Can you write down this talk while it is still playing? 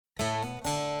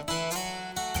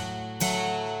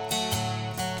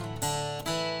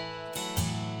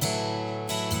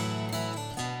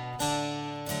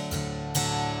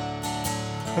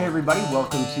Hey everybody,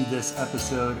 welcome to this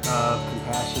episode of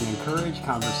Compassion and Courage,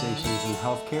 Conversations in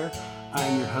Healthcare.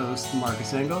 I'm your host,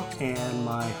 Marcus Engel, and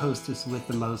my hostess with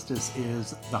the mostest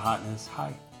is The Hotness.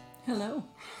 Hi. Hello.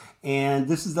 And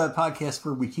this is the podcast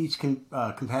where we teach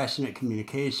compassionate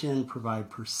communication,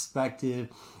 provide perspective,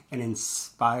 and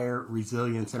inspire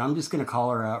resilience. And I'm just going to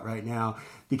call her out right now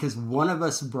because one of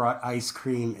us brought ice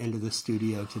cream into the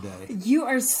studio today. You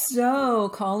are so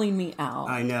calling me out.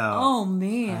 I know. Oh,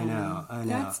 man. I know.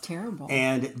 That's terrible.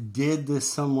 And did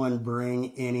this someone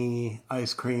bring any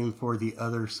ice cream for the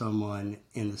other someone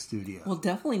in the studio? Well,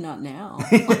 definitely not now.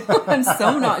 I'm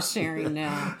so not sharing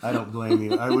now. I don't blame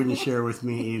you. I wouldn't share with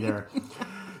me either.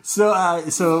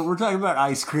 So we're talking about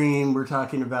ice cream. We're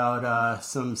talking about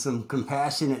some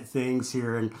compassionate things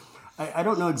here. And I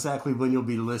don't know exactly when you'll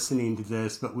be listening to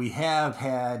this, but we have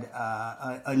had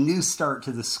a new start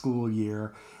to the school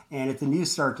year. And at the new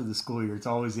start to the school year, it's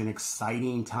always an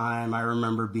exciting time. I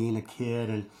remember being a kid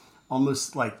and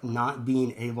almost like not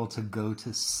being able to go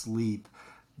to sleep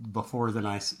before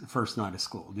the first night of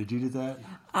school. Did you do that?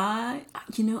 I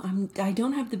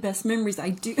don't have the best memories. I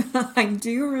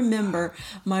do remember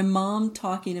my mom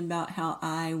talking about how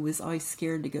I was always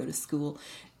scared to go to school,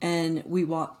 and we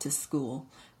walked to school.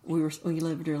 We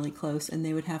lived really close, and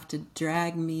they would have to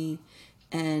drag me,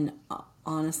 and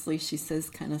honestly, she says,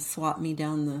 kind of swat me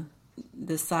down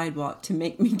the sidewalk to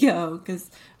make me go because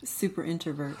super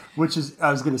introvert. Which is,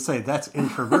 I was going to say, that's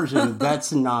introversion.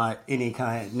 That's not any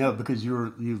kind. No, because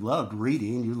you loved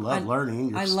reading, you loved learning.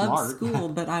 You're smart. I loved school,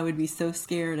 but I would be so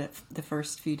scared at the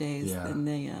first few days, and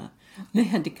they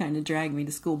had to kind of drag me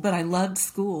to school. But I loved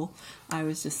school. I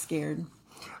was just scared.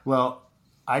 Well,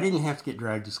 I didn't have to get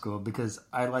dragged to school because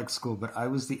I liked school, but I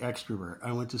was the extrovert.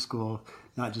 I went to school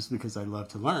not just because I love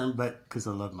to learn, but because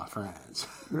I love my friends,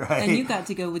 right? And you got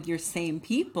to go with your same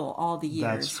people all the years,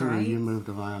 That's true. Right? You moved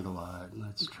around a lot.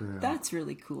 That's true. That's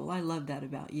really cool. I love that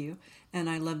about you. And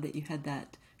I love that you had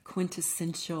that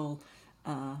quintessential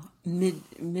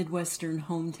Midwestern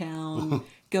hometown,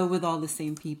 go with all the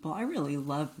same people. I really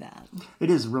love that. It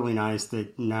is really nice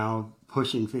that now,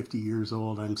 pushing 50 years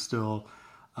old, I'm still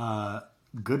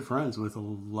good friends with a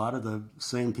lot of the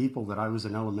same people that I was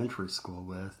in elementary school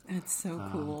with. That's so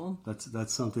cool.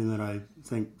 That's something that I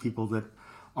think people that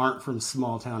aren't from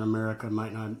small town America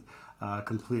might not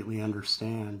completely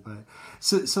understand. But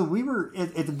so we were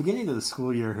at the beginning of the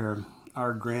school year here.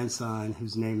 Our grandson,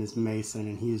 whose name is Mason,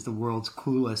 and he is the world's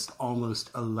coolest,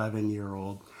 almost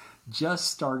 11-year-old,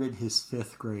 just started his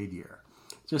fifth grade year.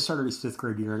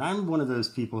 And I'm one of those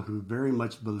people who very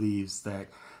much believes that,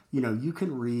 you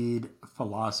can read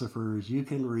philosophers, you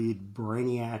can read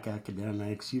brainiac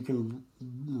academics, you can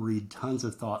read tons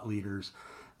of thought leaders,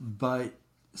 but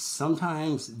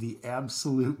sometimes the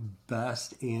absolute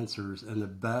best answers and the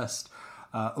best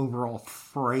overall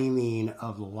framing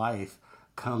of life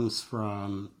comes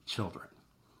from children.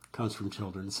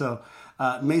 So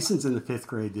Mason's in the fifth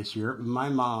grade this year. My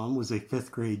mom was a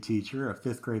fifth grade teacher, a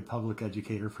fifth grade public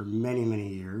educator for many, many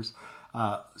years.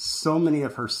 So many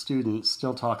of her students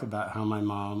still talk about how my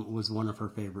mom was one of their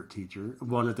favorite teachers.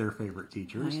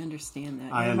 I understand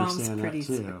that. Your mom's pretty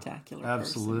spectacular.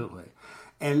 Absolutely.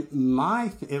 Person.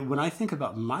 And when I think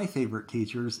about my favorite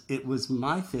teachers, it was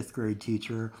my fifth grade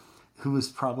teacher who was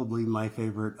probably my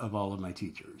favorite of all of my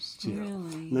teachers, too.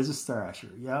 Really? Mrs.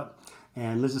 Thrasher, yep.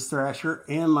 And Mrs. Thrasher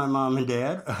and my mom and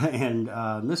dad and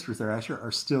Mr. Thrasher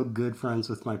are still good friends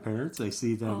with my parents. I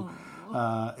see them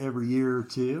every year or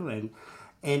two.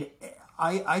 And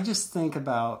I just think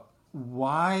about,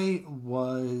 why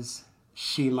was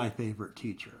she my favorite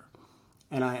teacher?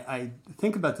 And I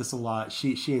think about this a lot.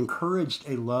 She encouraged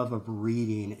a love of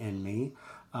reading in me.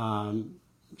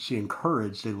 She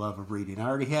encouraged a love of reading. I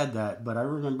already had that, but I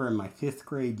remember in my fifth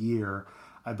grade year,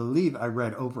 I believe I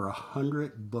read over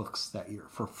 100 books that year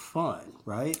for fun,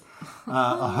 right?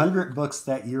 100 books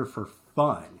that year for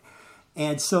fun.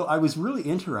 And so I was really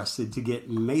interested to get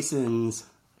Mason's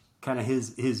kind of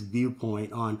his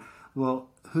viewpoint on, well,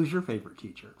 who's your favorite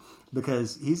teacher?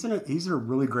 Because he's in a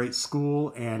really great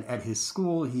school, and at his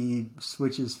school he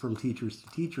switches from teachers to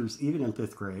teachers, even in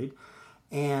fifth grade.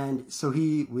 And so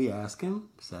we asked him,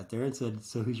 sat there and said,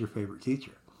 so who's your favorite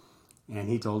teacher? And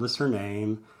he told us her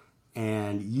name.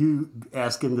 And you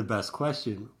ask him the best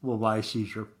question, well, why is she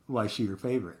your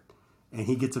favorite? And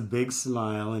he gets a big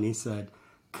smile and he said,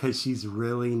 because she's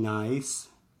really nice.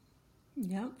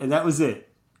 Yep. And that was it,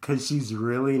 because she's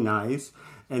really nice.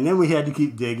 And then we had to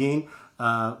keep digging.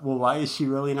 Well, why is she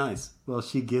really nice? Well,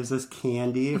 she gives us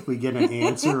candy if we get an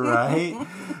answer right.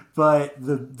 But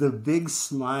the big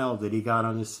smile that he got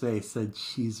on his face said,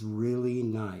 she's really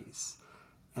nice.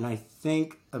 And I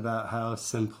think about how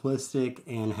simplistic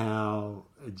and how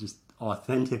just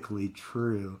authentically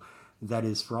true that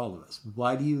is for all of us.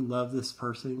 Why do you love this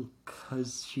person?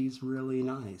 Because she's really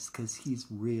nice. Because he's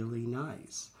really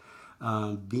nice.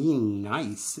 Being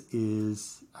nice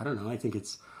is, I don't know, I think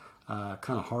it's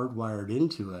kind of hardwired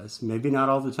into us. Maybe not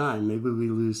all the time. Maybe we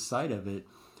lose sight of it.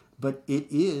 But it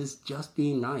is just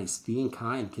being nice. Being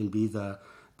kind can be the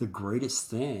greatest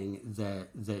thing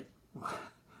that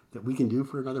we can do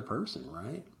for another person,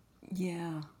 right?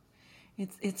 Yeah.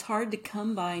 It's hard to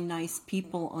come by nice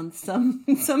people on some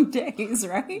days,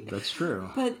 right? That's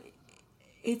true. But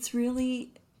it's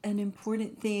really an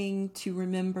important thing to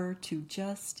remember to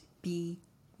just be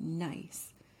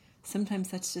nice. Sometimes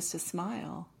that's just a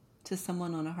smile to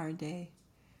someone on a hard day.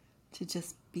 To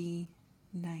just be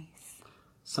nice.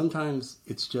 Sometimes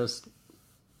it's just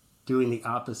doing the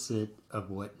opposite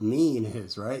of what mean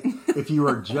is, right? If you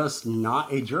are just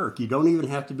not a jerk, you don't even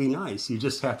have to be nice. You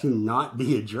just have to not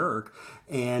be a jerk,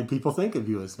 and people think of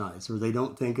you as nice, or they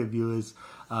don't think of you as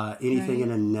anything Right.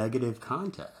 in a negative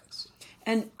context.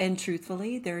 And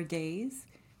truthfully, there are days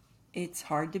it's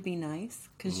hard to be nice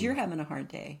because you're having a hard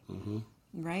day,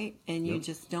 right? And you Yep.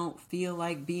 just don't feel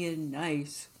like being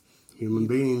nice. Human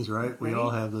beings, right? We Right? all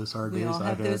have those hard We days. all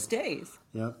have I've those had. days.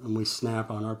 Yep, and we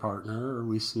snap on our partner, or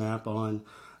we snap on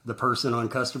the person on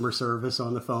customer service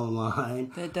on the phone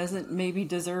line. That doesn't maybe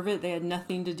deserve it. They had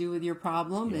nothing to do with your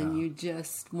problem, and Yeah. you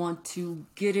just want to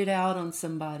get it out on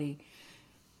somebody.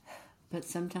 But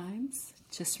sometimes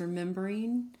just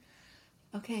remembering,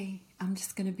 okay, I'm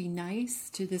just going to be nice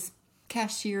to this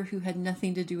cashier who had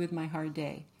nothing to do with my hard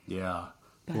day. Yeah,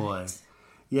 But boy.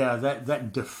 Yeah,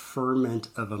 that deferment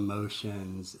of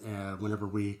emotions. Whenever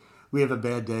we have a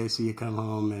bad day, so you come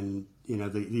home and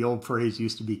the old phrase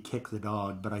used to be "kick the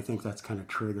dog," but I think that's kind of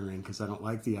triggering because I don't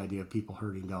like the idea of people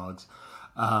hurting dogs.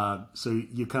 So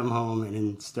you come home and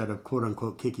instead of quote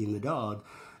unquote kicking the dog,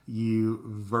 you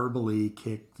verbally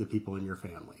kick the people in your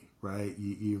family, right?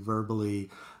 You verbally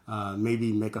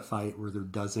maybe make a fight where there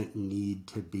doesn't need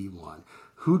to be one.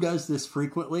 Who does this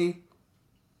frequently?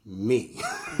 Me.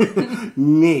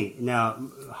 Me. Now,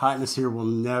 Hotness here will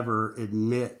never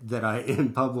admit that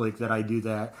in public that I do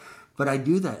that, but I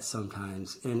do that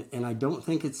sometimes, and I don't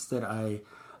think it's that I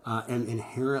am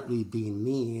inherently being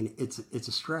mean. It's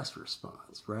a stress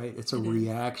response, right? It's a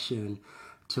reaction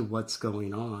to what's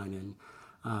going on,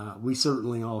 and we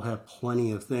certainly all have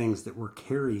plenty of things that we're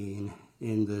carrying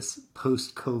in this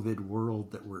post-COVID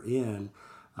world that we're in.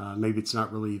 Maybe it's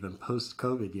not really even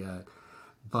post-COVID yet,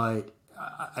 but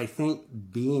I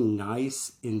think being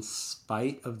nice in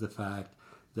spite of the fact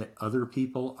that other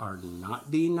people are not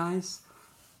being nice,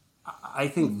 I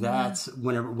think that's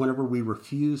whenever we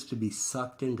refuse to be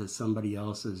sucked into somebody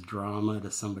else's drama,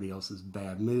 to somebody else's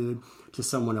bad mood, to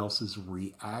someone else's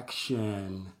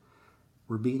reaction,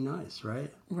 we're being nice,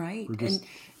 right? Right. We're just-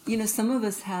 And, some of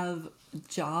us have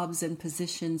jobs and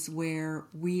positions where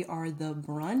we are the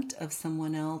brunt of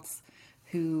someone else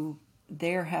who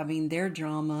they're having their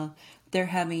drama, they're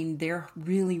having their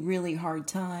really, really hard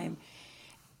time.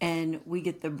 And we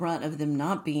get the brunt of them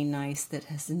not being nice that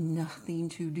has nothing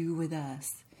to do with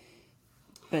us.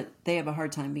 But they have a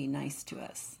hard time being nice to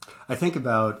us. I think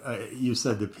about, you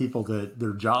said the people that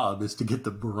their job is to get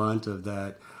the brunt of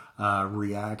that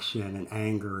reaction and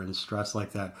anger and stress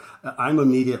like that. I'm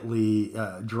immediately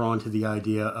drawn to the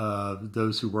idea of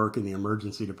those who work in the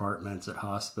emergency departments at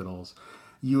hospitals.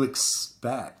 You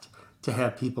expect to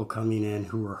have people coming in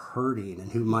who are hurting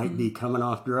and who might be coming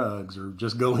off drugs or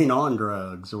just going on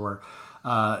drugs or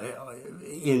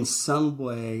in some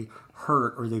way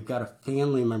hurt, or they've got a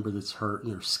family member that's hurt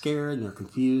and they're scared and they're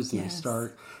confused and Yes. they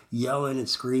start yelling and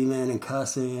screaming and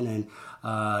cussing and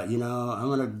I'm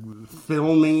going to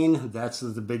filming. That's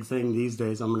the big thing these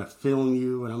days. I'm going to film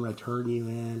you and I'm going to turn you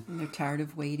in. And they're tired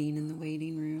of waiting in the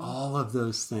waiting room. All of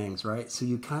those things, right? So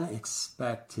you kind of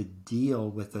expect to deal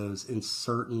with those in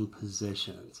certain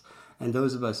positions. And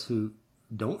those of us who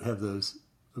don't have those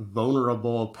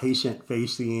vulnerable,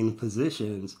 patient-facing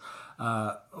positions,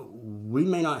 we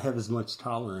may not have as much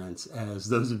tolerance as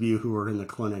those of you who are in the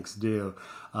clinics do,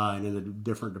 and in the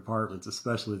different departments,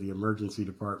 especially the emergency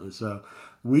department. So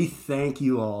we thank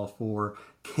you all for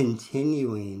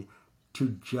continuing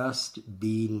to just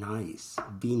be nice.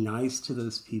 Be nice to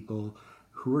those people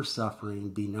who are suffering.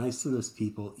 Be nice to those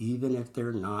people, even if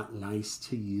they're not nice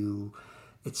to you.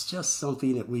 It's just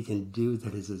something that we can do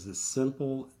that is as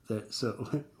simple that.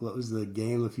 So, what was the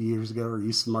game a few years ago? Are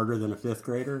you smarter than a fifth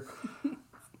grader?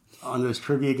 On those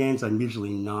trivia games, I'm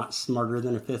usually not smarter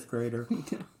than a fifth grader.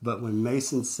 But when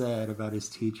Mason said about his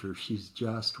teacher, she's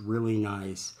just really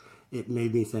nice, it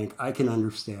made me think, I can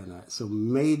understand that. So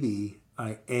maybe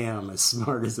I am as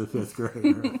smart as a fifth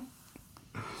grader.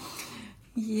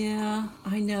 Yeah,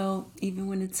 I know. Even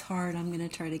when it's hard, I'm going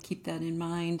to try to keep that in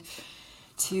mind,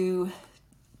 to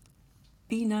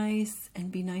be nice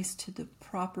and be nice to the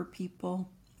proper people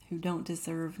who don't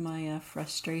deserve my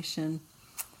frustration.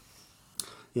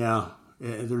 Yeah,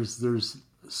 there's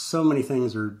so many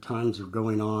things or times are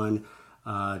going on,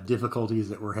 difficulties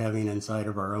that we're having inside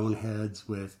of our own heads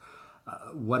with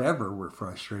whatever we're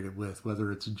frustrated with,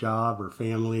 whether it's a job or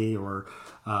family or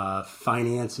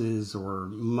finances or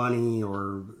money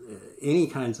or any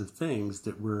kinds of things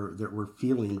that we're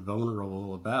feeling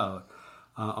vulnerable about.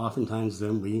 Oftentimes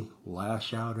then we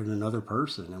lash out at another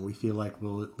person and we feel like,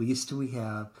 well, at least we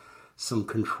have some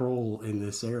control in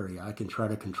this area. I can try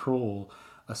to control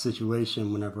a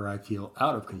situation whenever I feel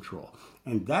out of control.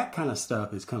 And that kind of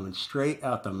stuff is coming straight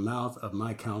out the mouth of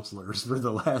my counselors for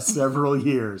the last several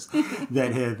years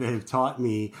that have taught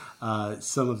me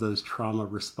some of those trauma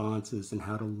responses and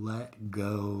how to let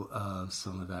go of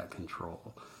some of that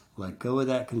control. Let go of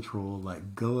that control,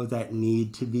 let go of that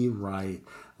need to be right,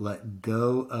 let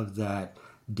go of that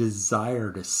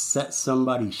desire to set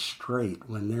somebody straight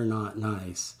when they're not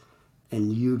nice,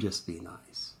 and you just be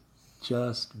nice.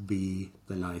 Just be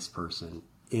the nice person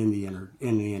in the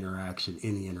interaction,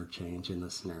 in the interchange, in the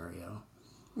scenario.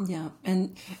 Yeah,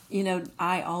 and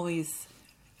I always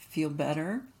feel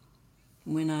better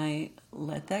when I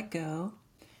let that go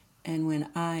and when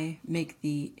I make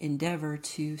the endeavor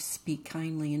to speak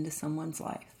kindly into someone's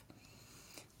life.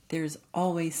 There's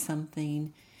always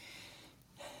something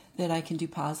that I can do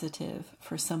positive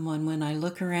for someone when I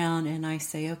look around and I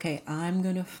say, okay, I'm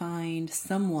going to find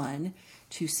someone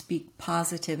to speak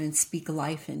positive and speak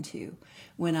life into.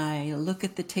 When I look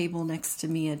at the table next to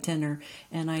me at dinner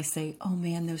and I say, oh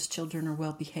man, those children are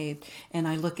well behaved. And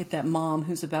I look at that mom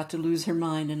who's about to lose her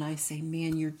mind and I say,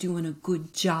 man, you're doing a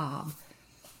good job.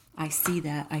 I see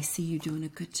that. I see you doing a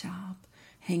good job.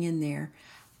 Hang in there.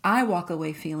 I walk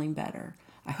away feeling better.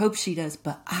 I hope she does,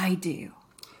 but I do.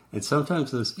 And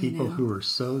sometimes those people who are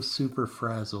so super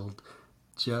frazzled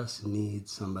just need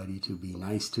somebody to be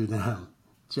nice to them.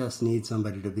 Just need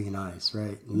somebody to be nice,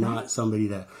 right? Not somebody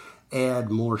to add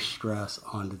more stress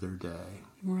onto their day.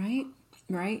 Right.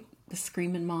 The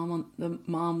screaming mom, the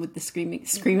mom with the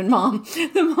screaming mom,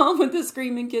 the mom with the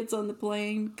screaming kids on the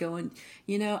plane going,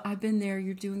 I've been there,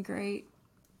 you're doing great.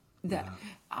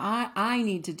 I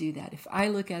need to do that. If I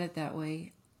look at it that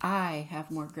way, I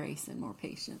have more grace and more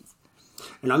patience.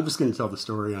 And I'm just going to tell the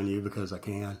story on you because I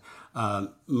can.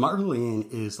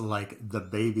 Marlene is like the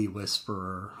baby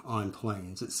whisperer on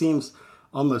planes. It seems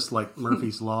almost like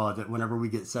Murphy's Law that whenever we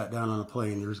get sat down on a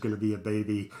plane, there's going to be a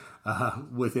baby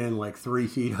within like 3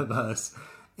 feet of us.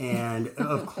 And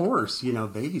of course,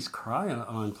 babies cry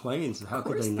on planes. How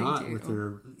could they not with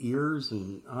their ears?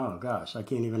 And oh gosh, I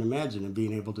can't even imagine and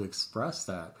being able to express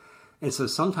that. And so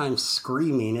sometimes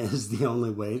screaming is the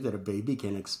only way that a baby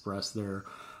can express their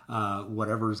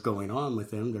whatever is going on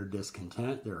with them, their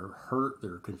discontent, their hurt,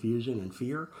 their confusion and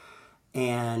fear.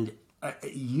 And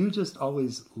you just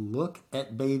always look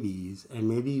at babies and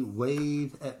maybe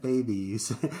wave at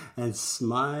babies and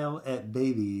smile at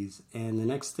babies. And the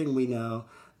next thing we know,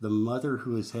 the mother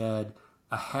who has had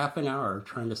a half an hour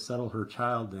trying to settle her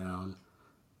child down,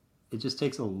 it just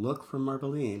takes a look from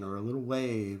Marlene or a little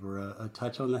wave or a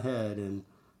touch on the head and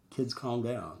kids calm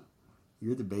down.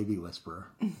 You're the baby whisperer.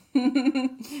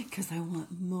 Because I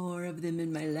want more of them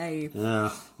in my life.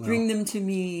 Yeah. Well, bring them to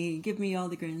me. Give me all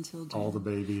the grandchildren. All the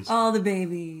babies. All the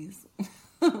babies.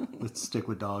 Let's stick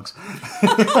with dogs.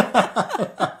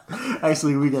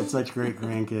 Actually, we got such great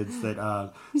grandkids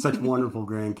that, such wonderful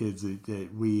grandkids that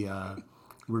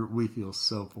we feel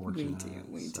so fortunate.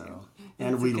 We do.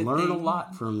 And we learn a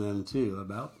lot from them too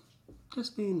about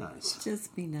just being nice.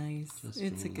 Just be nice.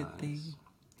 It's a good thing.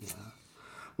 Yeah.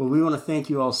 Well, we want to thank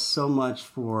you all so much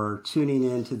for tuning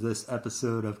in to this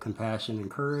episode of Compassion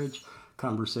and Courage,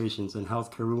 Conversations in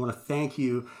Healthcare. We want to thank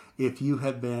you if you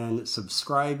have been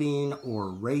subscribing or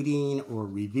rating or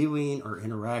reviewing or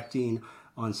interacting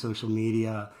on social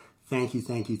media. Thank you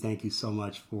so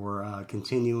much for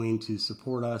continuing to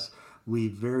support us. We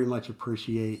very much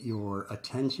appreciate your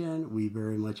attention. We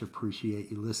very much appreciate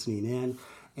you listening in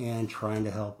and trying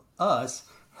to help us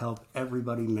help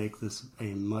everybody make this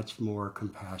a much more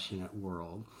compassionate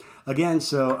world. Again,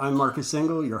 so I'm Marcus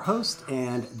Engel, your host,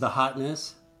 and the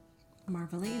hotness,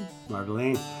 Marveline.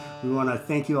 We want to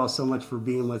thank you all so much for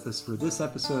being with us for this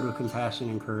episode of Compassion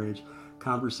and Courage,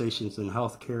 Conversations in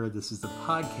Healthcare. This is the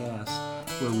podcast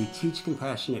where we teach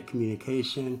compassionate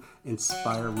communication,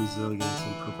 inspire resilience,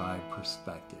 and provide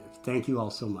perspective. Thank you all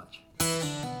so much.